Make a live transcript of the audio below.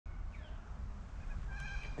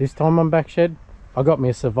This time on Backshed, I got me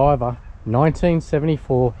a Survivor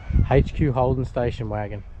 1974 HQ Holden station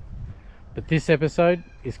wagon. But this episode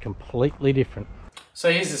is completely different.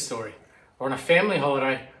 So here's the story. We're on a family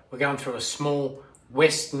holiday. We're going through a small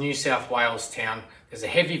West New South Wales town. There's a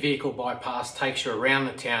heavy vehicle bypass, takes you around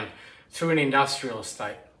the town through an industrial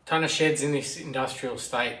estate. Ton of sheds in this industrial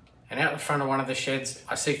estate. And out the front of one of the sheds,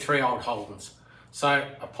 I see 3 old Holdens. So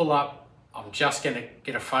I pull up. I'm just going to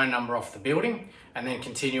get a phone number off the building and then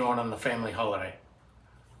continue on the family holiday.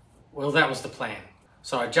 Well, that was the plan.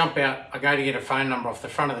 So I jump out, I go to get a phone number off the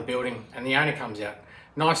front of the building, and the owner comes out.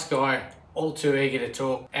 Nice guy, all too eager to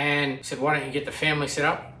talk, and said, why don't you get the family set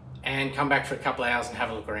up and come back for a couple of hours and have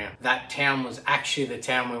a look around. That town was actually the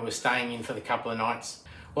town we were staying in for the couple of nights.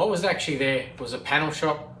 What was actually there was a panel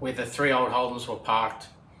shop where the 3 old Holdens were parked,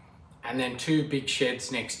 and then 2 big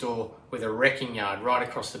sheds next door with a wrecking yard right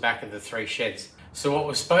across the back of the 3 sheds. So what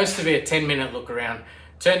was supposed to be a 10-minute look around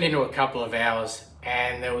turned into a couple of hours,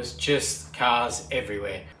 and there was just cars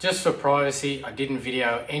everywhere. Just for privacy, I didn't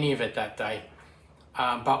video any of it that day,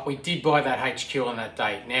 but we did buy that HQ on that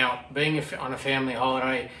day. Now, being on a family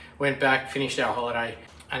holiday, went back, finished our holiday,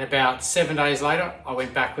 and about 7 days later, I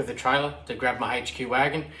went back with the trailer to grab my HQ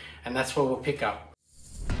wagon, and that's where we'll pick up.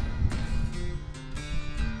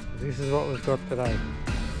 This is what we've got today.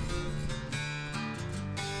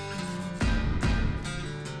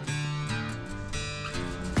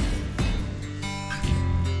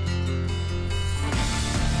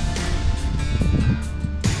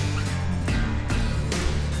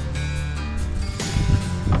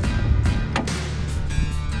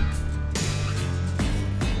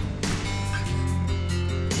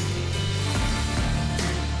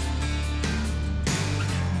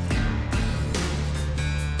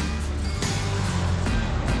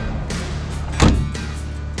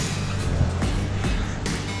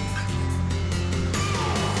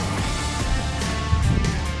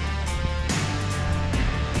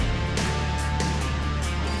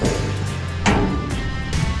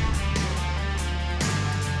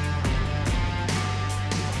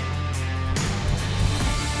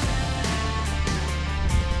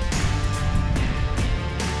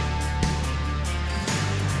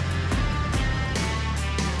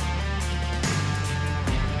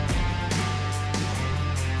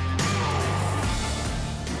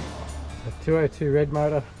 A 202 red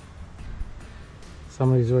motor.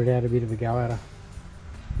 Somebody's already had a bit of a go at her.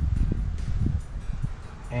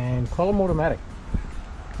 And column automatic.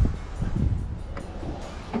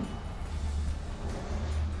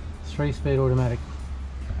 Three-speed automatic.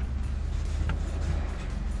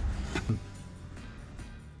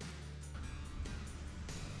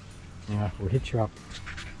 Yeah, we'll hit you up.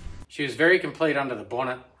 She was very complete under the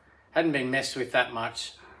bonnet. Hadn't been messed with that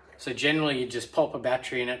much. So generally you just pop a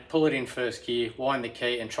battery in it, pull it in first gear, wind the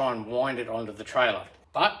key and try and wind it onto the trailer.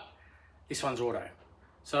 But this one's auto.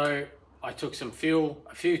 So I took some fuel,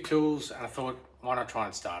 a few tools, and I thought, why not try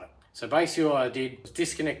and start it? So basically all I did was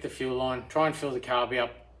disconnect the fuel line, try and fill the carby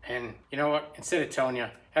up, and you know what, instead of telling you,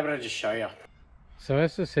 how about I just show you? So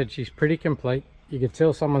as I said, she's pretty complete. You could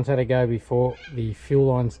tell someone's had a go before the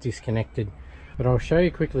fuel line's disconnected, but I'll show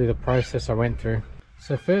you quickly the process I went through.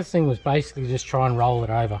 So first thing was basically just try and roll it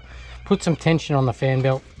over. Put some tension on the fan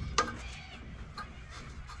belt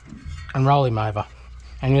and roll him over.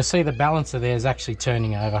 And you'll see the balancer there is actually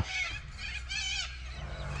turning over.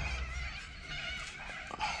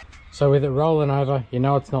 So with it rolling over, you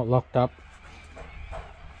know it's not locked up.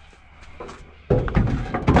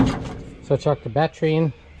 So chuck the battery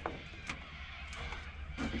in.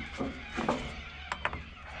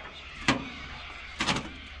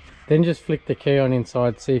 Then just flick the key on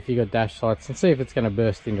inside, see if you got dash lights and see if it's going to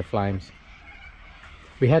burst into flames.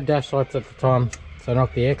 We had dash lights at the time, so I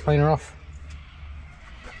knocked the air cleaner off.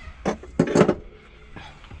 Now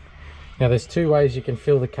there's 2 ways you can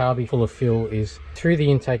fill the carby full of fuel, is through the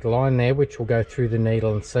intake line there, which will go through the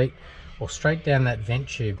needle and seat, or straight down that vent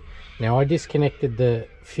tube. Now I disconnected the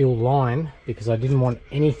fuel line because I didn't want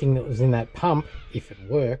anything that was in that pump, if it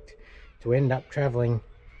worked, to end up traveling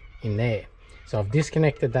in there. So I've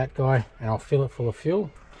disconnected that guy and I'll fill it full of fuel.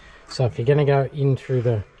 So if you're going to go in through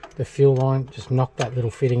the fuel line, just knock that little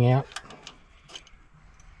fitting out.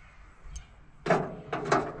 And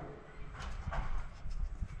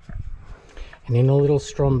in a little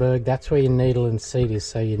Stromberg, that's where your needle and seat is.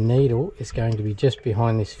 So your needle is going to be just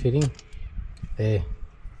behind this fitting. There.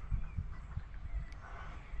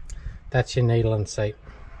 That's your needle and seat.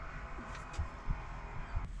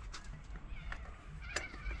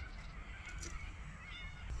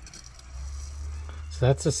 So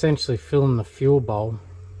that's essentially filling the fuel bowl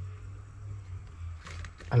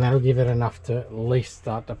and that'll give it enough to at least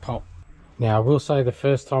start to pop. Now I will say the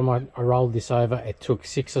first time I rolled this over, it took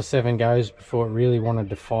 6 or 7 goes before it really wanted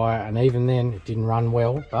to fire, and even then it didn't run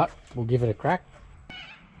well, but we'll give it a crack.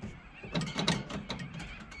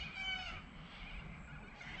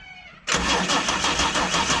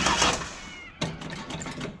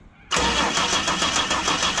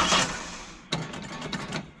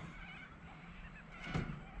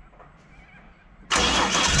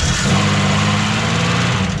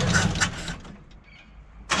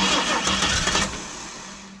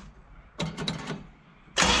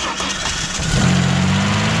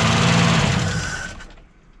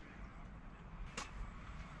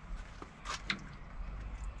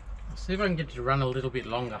 See if I can get it to run a little bit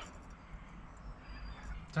longer.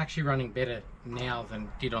 It's actually running better now than it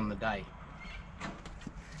did on the day.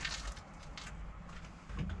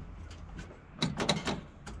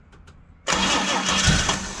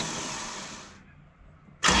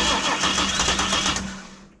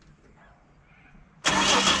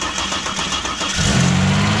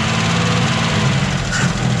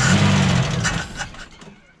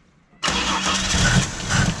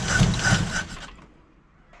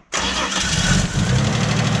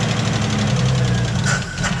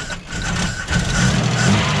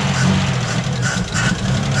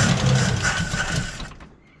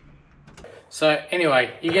 So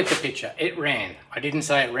anyway, you get the picture. It ran. I didn't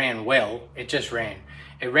say it ran well, it just ran.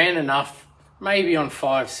 It ran enough, maybe on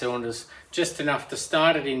 5 cylinders, just enough to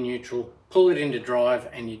start it in neutral, pull it into drive,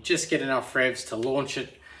 and you just get enough revs to launch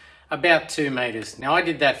it about 2 meters. Now I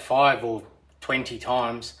did that 5 or 20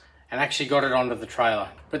 times and actually got it onto the trailer.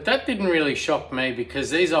 But that didn't really shock me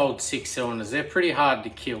because these old 6 cylinders, they're pretty hard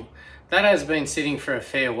to kill. That has been sitting for a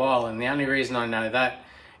fair while, and the only reason I know that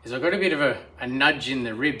is I got a bit of a nudge in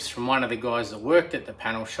the ribs from one of the guys that worked at the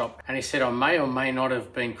panel shop, and he said I may or may not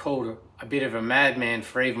have been called a bit of a madman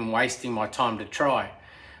for even wasting my time to try.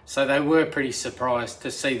 So they were pretty surprised to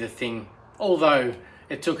see the thing, although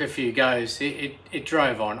it took a few goes, it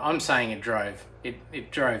drove on. I'm saying it drove. It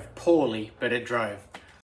drove poorly, but it drove.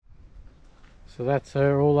 So that's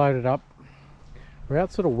her all loaded up. We're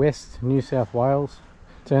out sort of west New South Wales.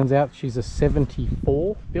 Turns out she's a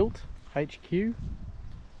 74 built HQ.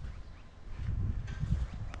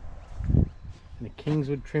 The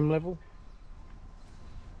Kingswood trim level,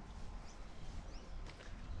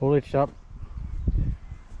 all hitched up,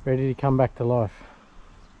 ready to come back to life.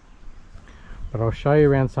 But I'll show you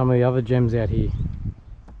around some of the other gems out here.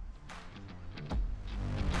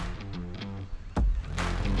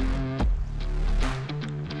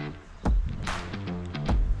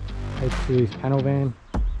 H-Series panel van,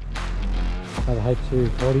 another H-Series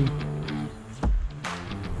body.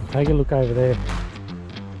 Take a look over there.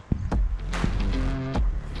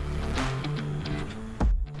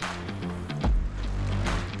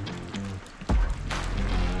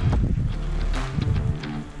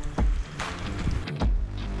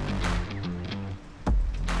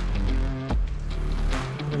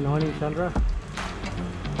 A 9-inch under her,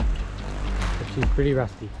 but she's pretty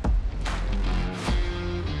rusty.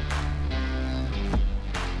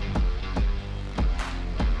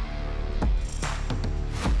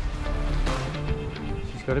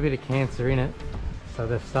 She's got a bit of cancer in it, so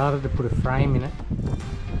they've started to put a frame in it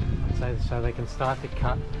so they can start to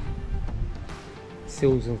cut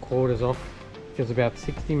sills and quarters off, because about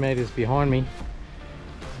 60 meters behind me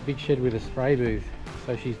it's a big shed with a spray booth,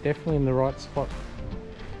 so she's definitely in the right spot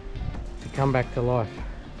to come back to life.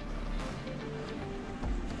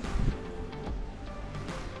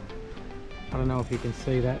 I don't know if you can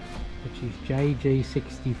see that, but she's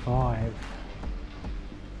JG65.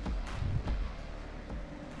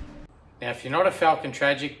 Now if you're not a Falcon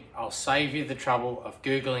Tragic, I'll save you the trouble of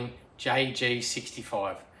googling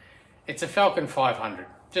JG65. It's a Falcon 500,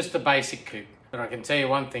 just a basic coupe, but I can tell you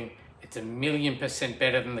one thing, it's 1,000,000%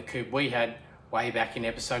 better than the coupe we had way back in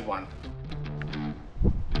episode 1.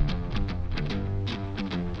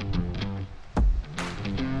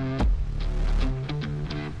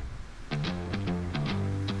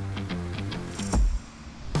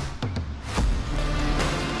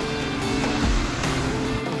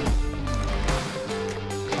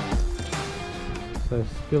 So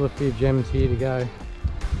still a few gems here to go,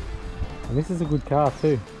 and this is a good car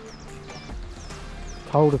too.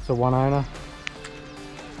 Told it's a one owner.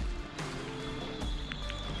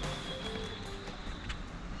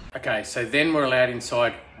 Okay, so then we're allowed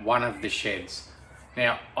inside one of the sheds.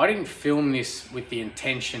 Now I didn't film this with the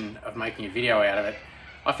intention of making a video out of it.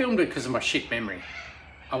 I filmed it because of my shit memory.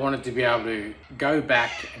 I wanted to be able to go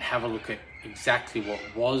back and have a look at exactly what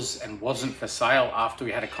was and wasn't for sale after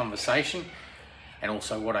we had a conversation. and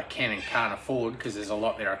also what I can and can't afford, because there's a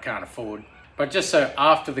lot there I can't afford. But just so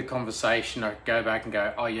after the conversation I go back and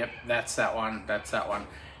go, oh yep, that's that one, that's that one.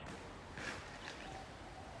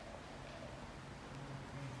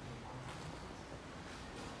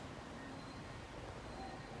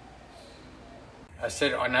 I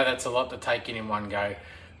said, I know that's a lot to take in one go,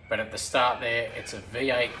 but at the start there, it's a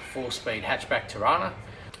V8 4-speed hatchback Torana.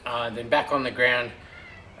 Then back on the ground,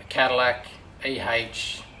 a Cadillac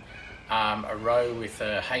EH, a row with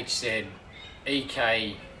a HZ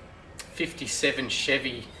EK 57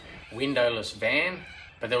 Chevy windowless van.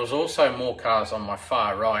 But there was also more cars on my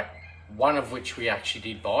far right, one of which we actually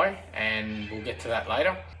did buy, and we'll get to that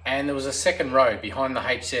later. And there was a second row behind the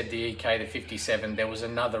HZ, the EK, the 57. There was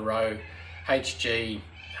another row, HG,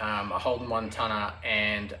 a Holden 1-tonner,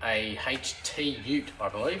 and a HT Ute, I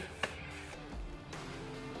believe.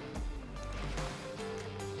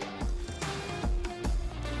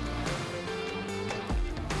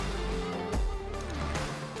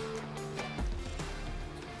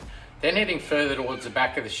 Then heading further towards the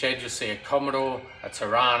back of the shed, you'll see a Commodore, a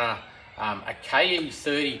Torana, a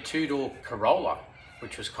KE30 two-door Corolla,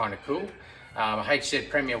 which was kind of cool, a HZ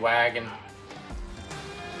Premier wagon.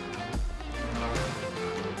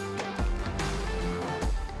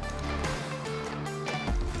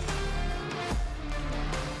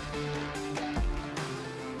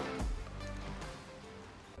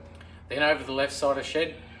 Then over the left side of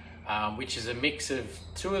shed, which is a mix of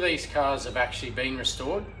two of these cars have actually been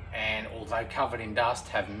restored, and although covered in dust,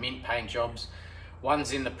 have mint paint jobs.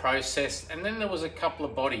 One's in the process, and then there was a couple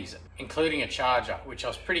of bodies, including a Charger, which I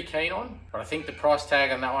was pretty keen on, but I think the price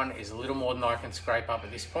tag on that one is a little more than I can scrape up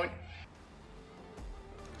at this point.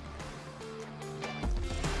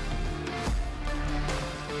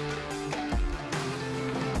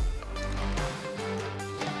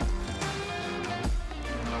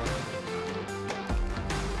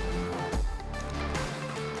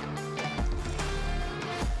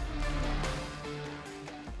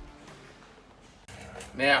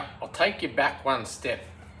 Now, I'll take you back one step,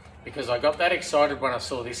 because I got that excited when I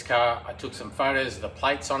saw this car. I took some photos of the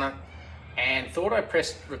plates on it and thought I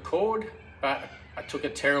pressed record, but I took a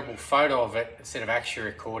terrible photo of it instead of actually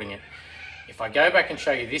recording it. If I go back and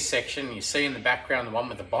show you this section, you see in the background the one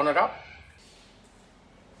with the bonnet up.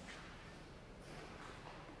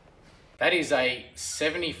 That is a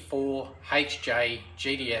 74 HJ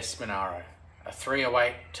GDS Monaro, a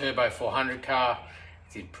 308 turbo 400 car.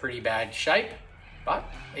 It's in pretty bad shape, but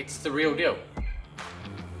it's the real deal.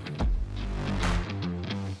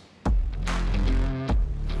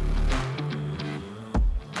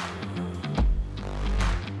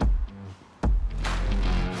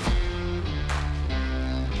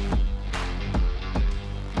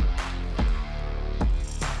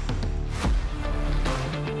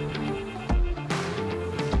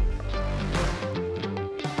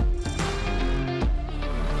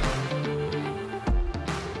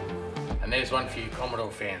 There's one for you Commodore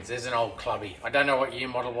fans. There's an old clubby. I don't know what year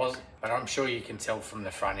model was, but I'm sure you can tell from the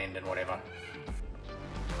front end and whatever.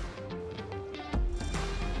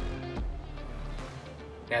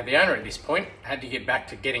 Now the owner at this point had to get back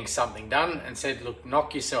to getting something done and said, look,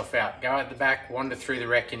 knock yourself out. Go out the back, wander through the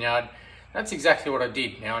wrecking yard. That's exactly what I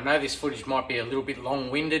did. Now I know this footage might be a little bit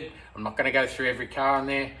long-winded. I'm not going to go through every car in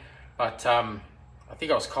there, but I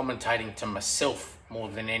think I was commentating to myself more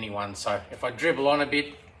than anyone. So if I dribble on a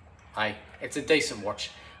bit, hey, it's a decent watch.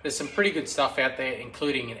 There's some pretty good stuff out there,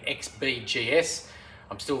 including an XBGS.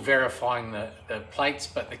 I'm still verifying the plates,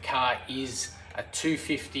 but the car is a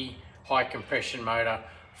 250 high compression motor,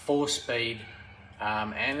 4-speed,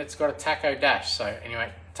 and it's got a tacho dash. So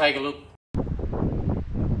anyway, take a look.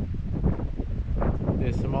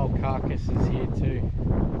 There's some old carcasses here too.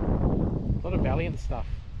 A lot of Valiant stuff.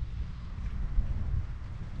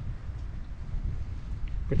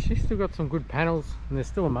 But she's still got some good panels, and there's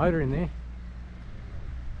still a motor in there.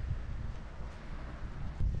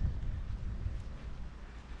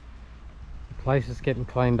 The place is getting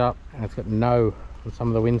cleaned up, and it's got no on some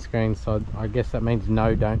of the windscreens, so I guess that means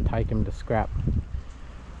no, don't take them to scrap.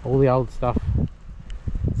 All the old stuff,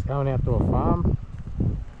 it's going out to a farm,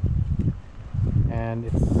 and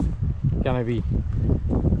it's going to be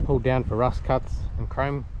pulled down for rust cuts and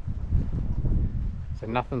chrome, so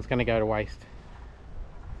nothing's going to go to waste.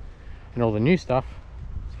 And all the new stuff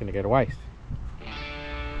is going to go to waste.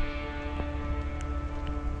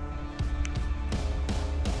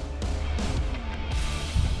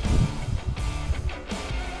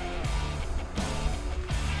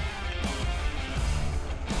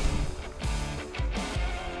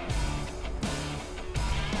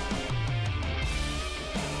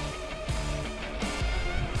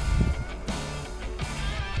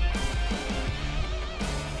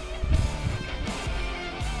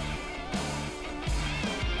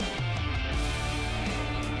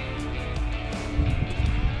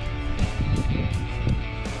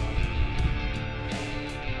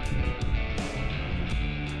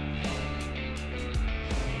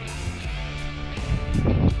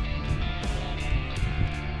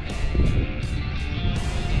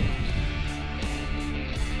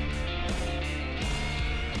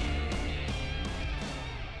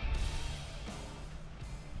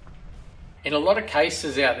 In a lot of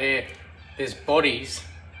cases out there, there's bodies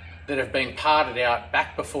that have been parted out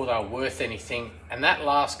back before they were worth anything, and that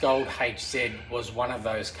last gold HZ was one of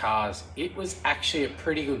those cars. It was actually a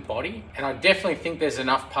pretty good body, and I definitely think there's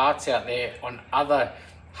enough parts out there on other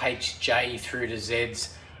HJ through to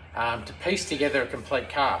Zs to piece together a complete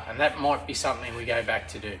car, and that might be something we go back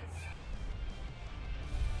to do.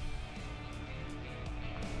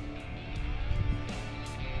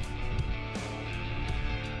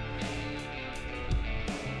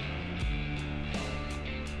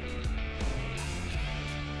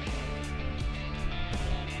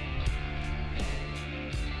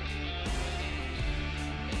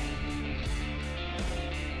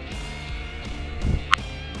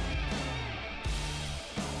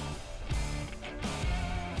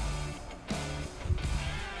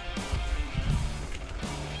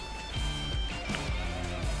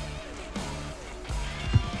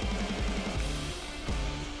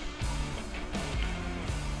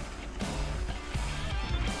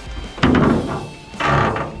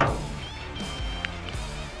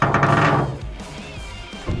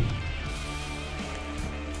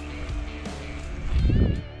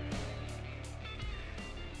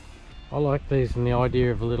 I like these and the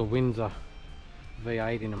idea of a little Windsor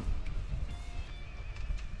V8 in them.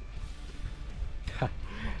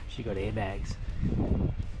 She got airbags.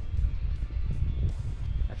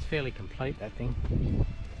 That's fairly complete, that thing.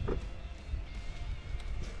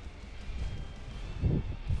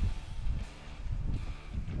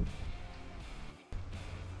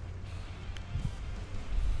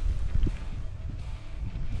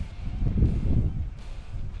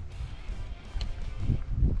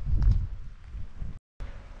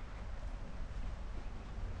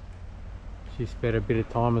 She spent a bit of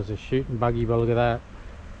time as a shooting buggy, but look at that.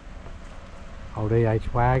 Old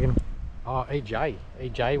EH wagon. Oh,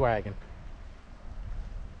 EJ wagon.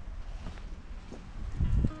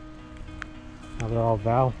 Another old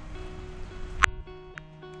Val.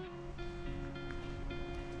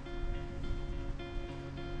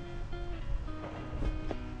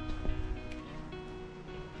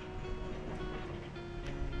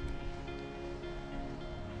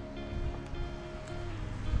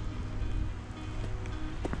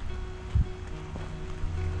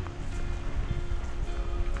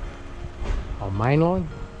 Mainline.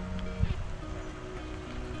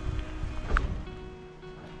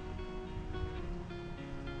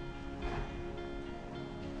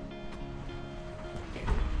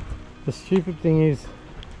 The stupid thing is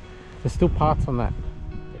there's still parts on that.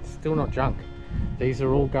 It's still not junk. These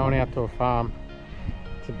are all going out to a farm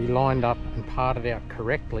to be lined up and parted out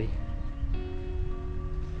correctly.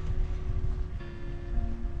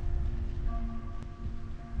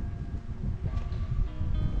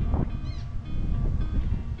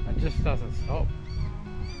 Just doesn't stop.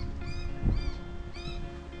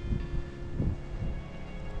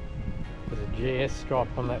 There's a GS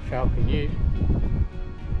stripe on that Falcon Ute.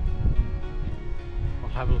 I'll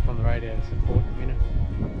have a look on the radiator support in a minute.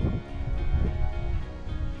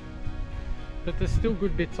 But there's still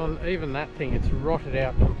good bits on even that thing. It's rotted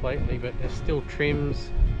out completely, but there's still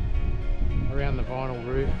trims around the vinyl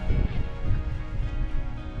roof.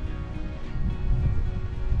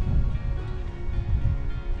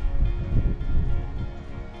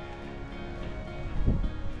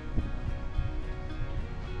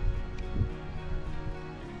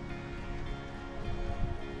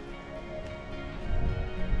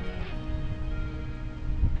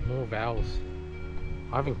 More valves.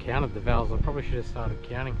 I haven't counted the valves. I probably should have started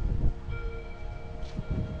counting.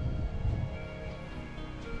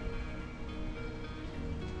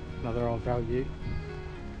 Another old valve ute.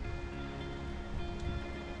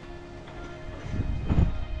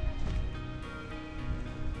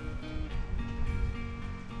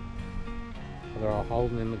 Another old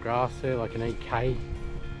Holden in the grass there, like an EK,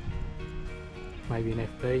 maybe an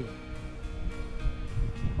FB.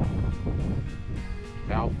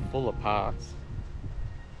 Valve full of parts.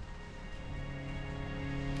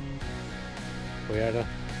 Toyota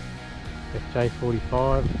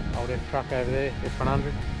FJ45, old F truck over there,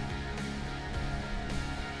 F100.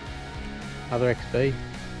 Another XB,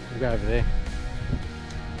 we'll go over there.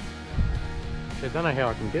 Actually, I don't know how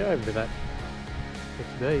I can get over to that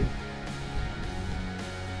XB.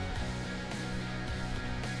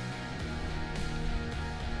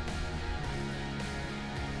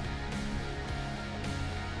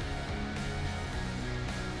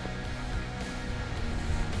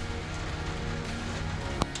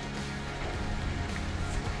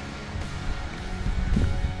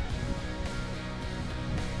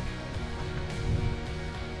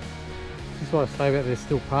 That's what I say about there's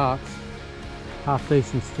still parts. Half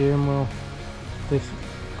decent steering wheel. this,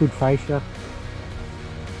 good fascia.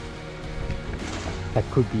 That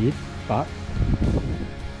could be it, but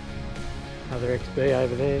another XB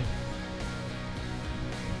over there.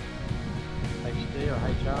 HD or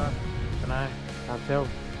HR, I don't know, can't tell.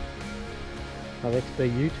 Another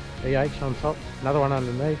XB Ute, EH on top, another one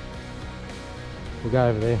underneath. We'll go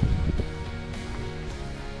over there.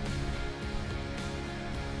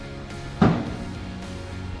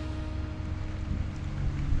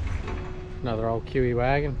 Another old Kiwi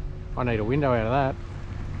wagon. I need a window out of that.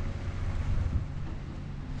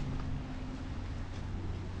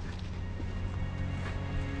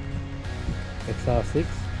 XR6.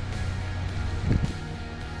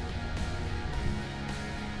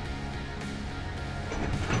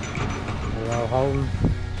 Another old Holden.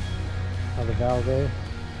 Another valve there.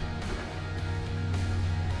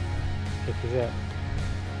 Check this out.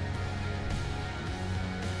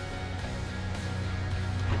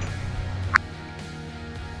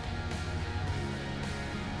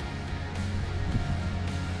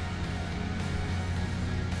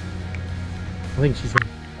 I think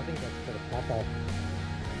that's got a cap off.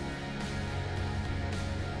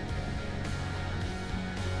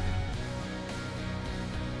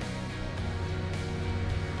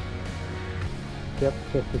 Yep,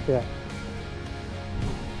 check this out.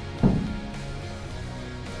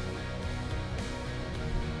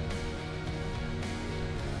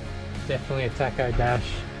 Definitely a tacho dash.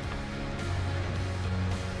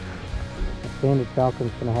 The standard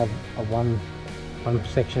Falcon's going to have a one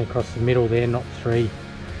section across the middle there, not three.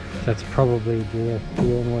 So that's probably a GS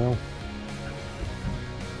steering wheel.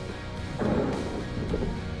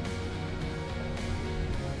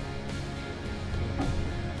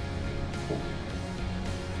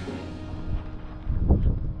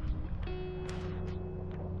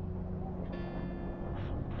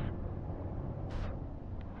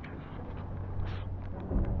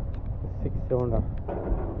 Six-cylinder.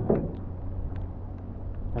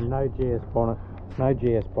 And no GS bonnet. No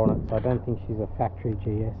GS bonnet, so I don't think she's a factory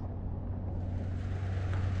GS.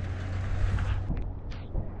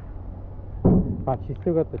 But she's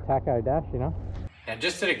still got the tacho dash, you know. Now,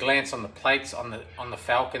 just at a glance on the plates on the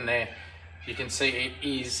Falcon there, you can see it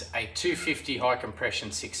is a 250 high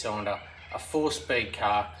compression six-cylinder, a 4-speed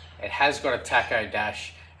car. It has got a tacho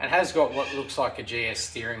dash and has got what looks like a GS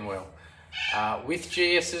steering wheel. With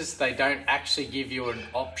GS's, they don't actually give you an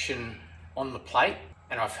option on the plate.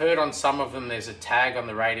 And I've heard on some of them there's a tag on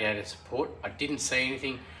the radiator support. I didn't see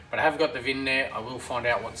anything, but I have got the VIN there. I will find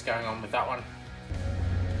out what's going on with that one.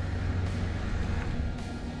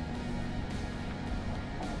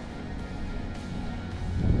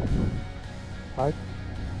 Right.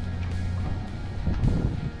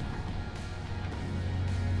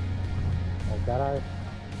 Elgato.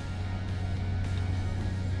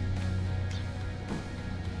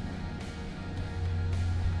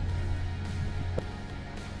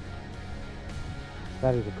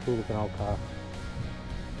 That is a cool looking old car.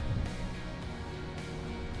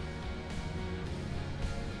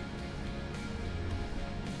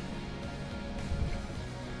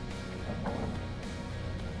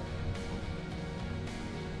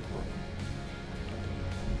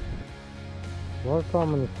 A lot of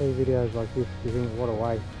time when you see videos like this, you think, what a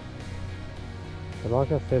waste. But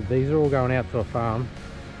like I said, these are all going out to a farm,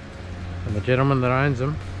 and the gentleman that owns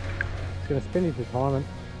them is going to spend his retirement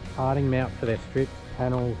harding them out for their strips,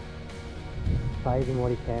 panels, saving what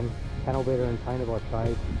he can, panel beater and painter by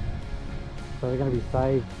trade. So they're going to be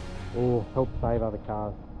saved or help save other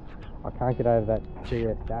cars. I can't get over that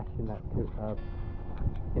GS dash in that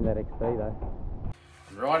XB though.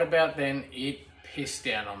 And right about then, it pissed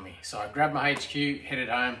down on me. So I grabbed my HQ, headed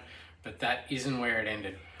home, but that isn't where it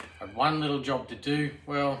ended. I had one little job to do.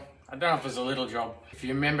 Well, I don't know if it was a little job. If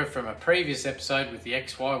you remember from a previous episode with the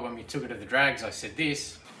XY when we took it to the drags, I said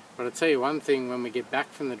this. But I'll tell you one thing, when we get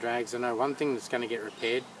back from the drags, I know one thing that's going to get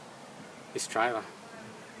repaired. This trailer.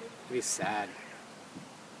 It is sad.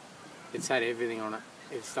 It's had everything on it.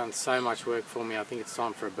 It's done so much work for me. I think it's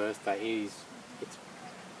time for a birthday. It's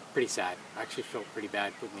pretty sad. I actually felt pretty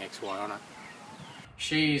bad putting the XY on it.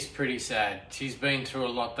 She's pretty sad. She's been through a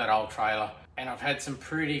lot, that old trailer. And I've had some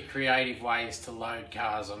pretty creative ways to load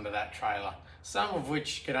cars onto that trailer. Some of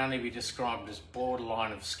which could only be described as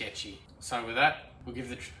borderline of sketchy. So with that, we'll give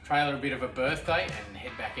the trailer a bit of a birthday and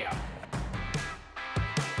head back out.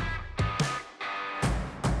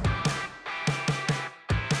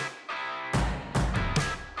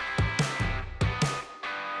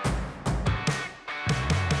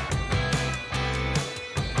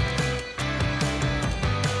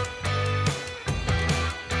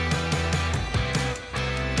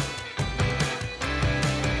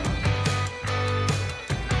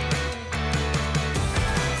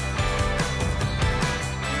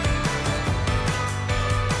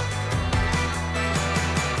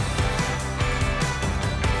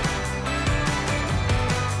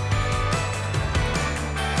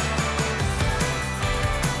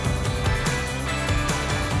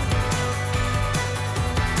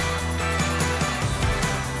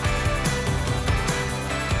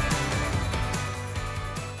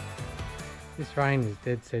 train is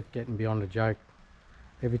dead set getting beyond a joke.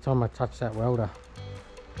 Every time I touch that welder.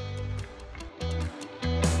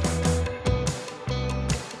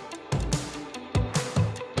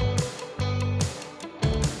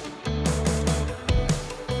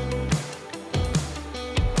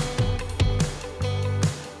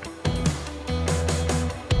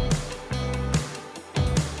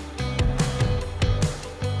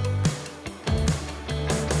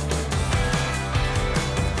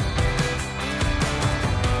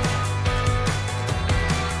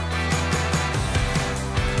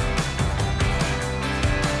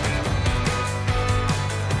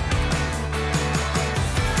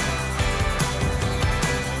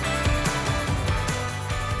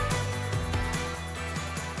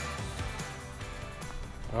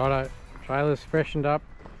 Righto, trailer's freshened up,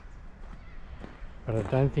 but I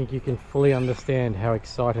don't think you can fully understand how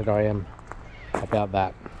excited I am about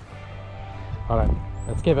that. Righto,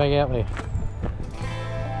 let's get back out there.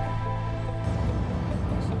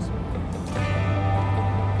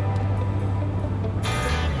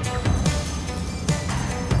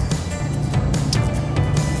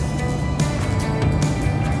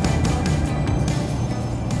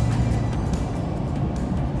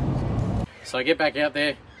 So I get back out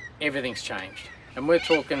there, everything's changed. And we're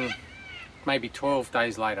talking maybe 12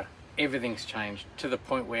 days later, everything's changed to the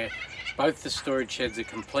point where both the storage sheds are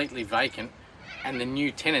completely vacant and the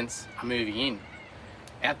new tenants are moving in.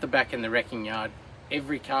 Out the back in the wrecking yard,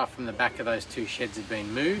 every car from the back of those two sheds have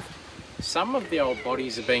been moved. Some of the old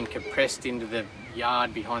bodies are being compressed into the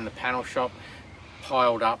yard behind the panel shop,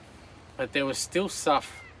 piled up, but there was still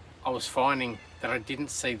stuff I was finding that I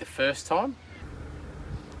didn't see the first time.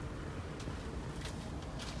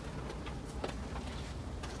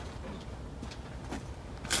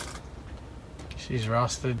 She's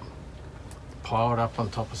rusted, piled up on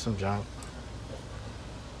top of some junk.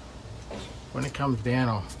 When it comes down,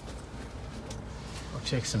 I'll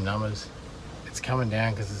check some numbers. It's coming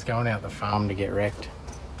down because it's going out the farm to get wrecked.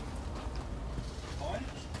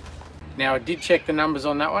 Now I did check the numbers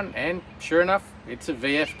on that one, and sure enough, it's a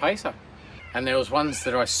VF Pacer. And there was ones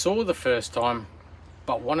that I saw the first time,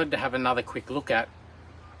 but wanted to have another quick look at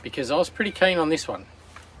because I was pretty keen on this one.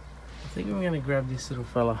 I think I'm going to grab this little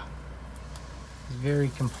fella. Very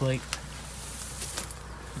complete.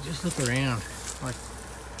 Just look around, like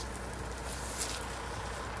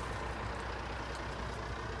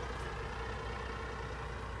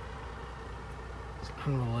it's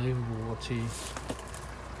unbelievable what's here.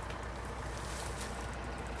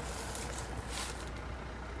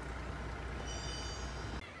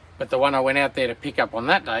 But the one I went out there to pick up on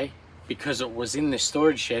that day, because it was in the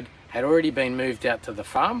storage shed, had already been moved out to the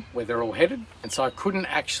farm where they're all headed, and so I couldn't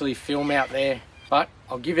actually film out there. But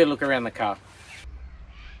I'll give you a look around the car.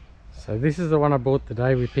 So this is the one I bought the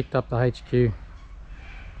day we picked up the HQ. It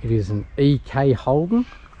is an Ek Holden,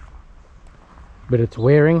 but it's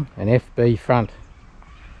wearing an FB front.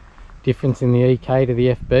 Difference in the Ek to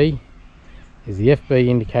the FB is the FB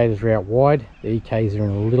indicators are out wide, the Eks are in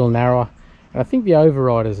a little narrower, and I think the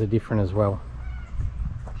overriders are different as well.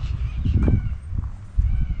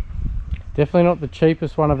 Definitely not the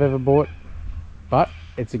cheapest one I've ever bought, but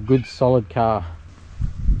it's a good solid car.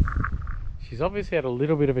 She's obviously had a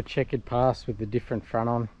little bit of a checkered past with the different front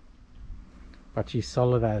on, but she's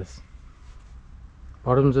solid as.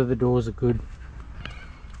 Bottoms of the doors are good.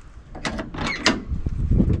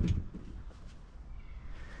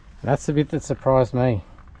 That's the bit that surprised me.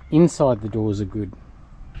 Inside the doors are good.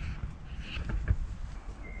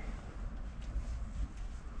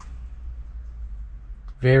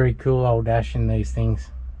 Very cool old dash in these things.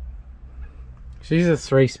 She's a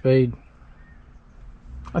 3-speed.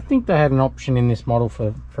 I think they had an option in this model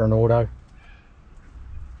for an auto.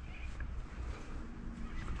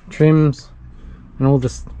 Trims and all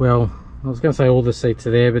this, well, I was going to say all the seats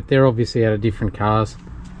are there, but they're obviously out of different cars.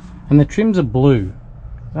 And the trims are blue.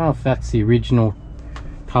 I don't know if that's the original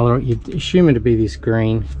colour. You'd assume it to be this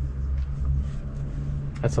green.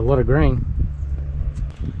 That's a lot of green.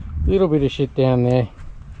 Little bit of shit down there.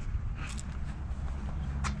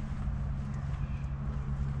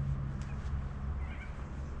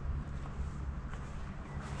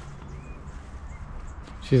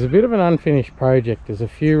 She's a bit of an unfinished project. There's a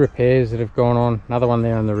few repairs that have gone on. Another one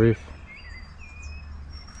there on the roof.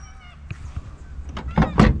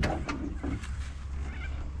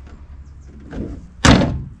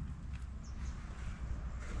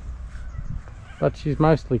 But she's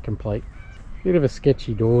mostly complete. Bit of a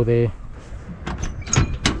sketchy door there.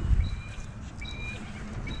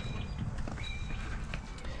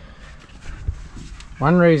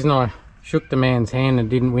 One reason I shook the man's hand and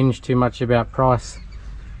didn't whinge too much about price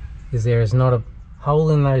is there is not a hole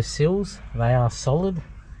in those sills. They are solid.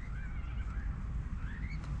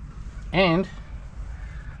 And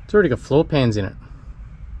it's already got floor pans in it.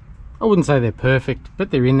 I wouldn't say they're perfect,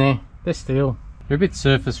 but they're in there. They're steel. They're a bit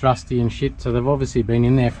surface rusty and shit, so they've obviously been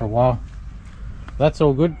in there for a while. That's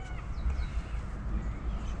all good.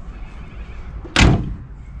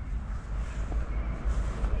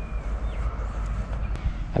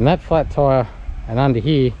 And that flat tyre and under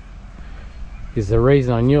here is the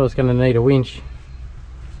reason I knew I was going to need a winch.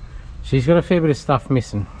 She's got a fair bit of stuff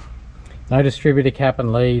missing. No distributor cap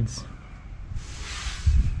and leads.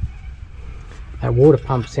 That water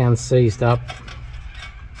pump sounds seized up.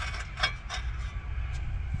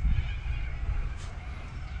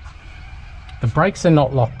 The brakes are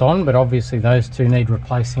not locked on, but obviously those two need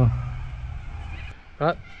replacing.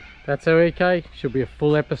 But that's our EK. Should be a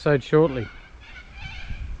full episode shortly.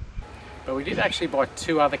 But we did actually buy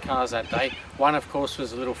two other cars that day. One of course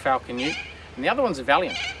was a little Falcon Ute, and the other one's a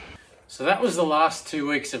Valiant. So that was the last 2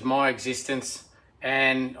 weeks of my existence,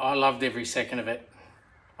 and I loved every second of it.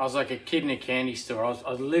 I was like a kid in a candy store. I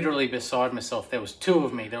was literally beside myself. There was two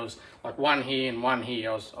of me. There was like one here and one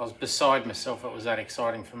here. I was beside myself. It was that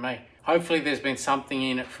exciting for me. Hopefully there's been something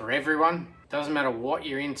in it for everyone. Doesn't matter what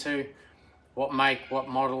you're into, what make, what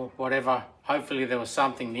model, whatever. Hopefully there was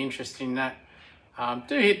something interesting in that.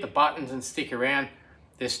 Do hit the buttons and stick around.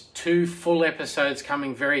 There's 2 full episodes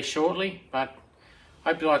coming very shortly, but I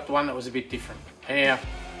hope you liked the one that was a bit different. Anyhow,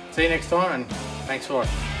 see you next time, and thanks for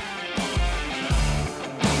watching.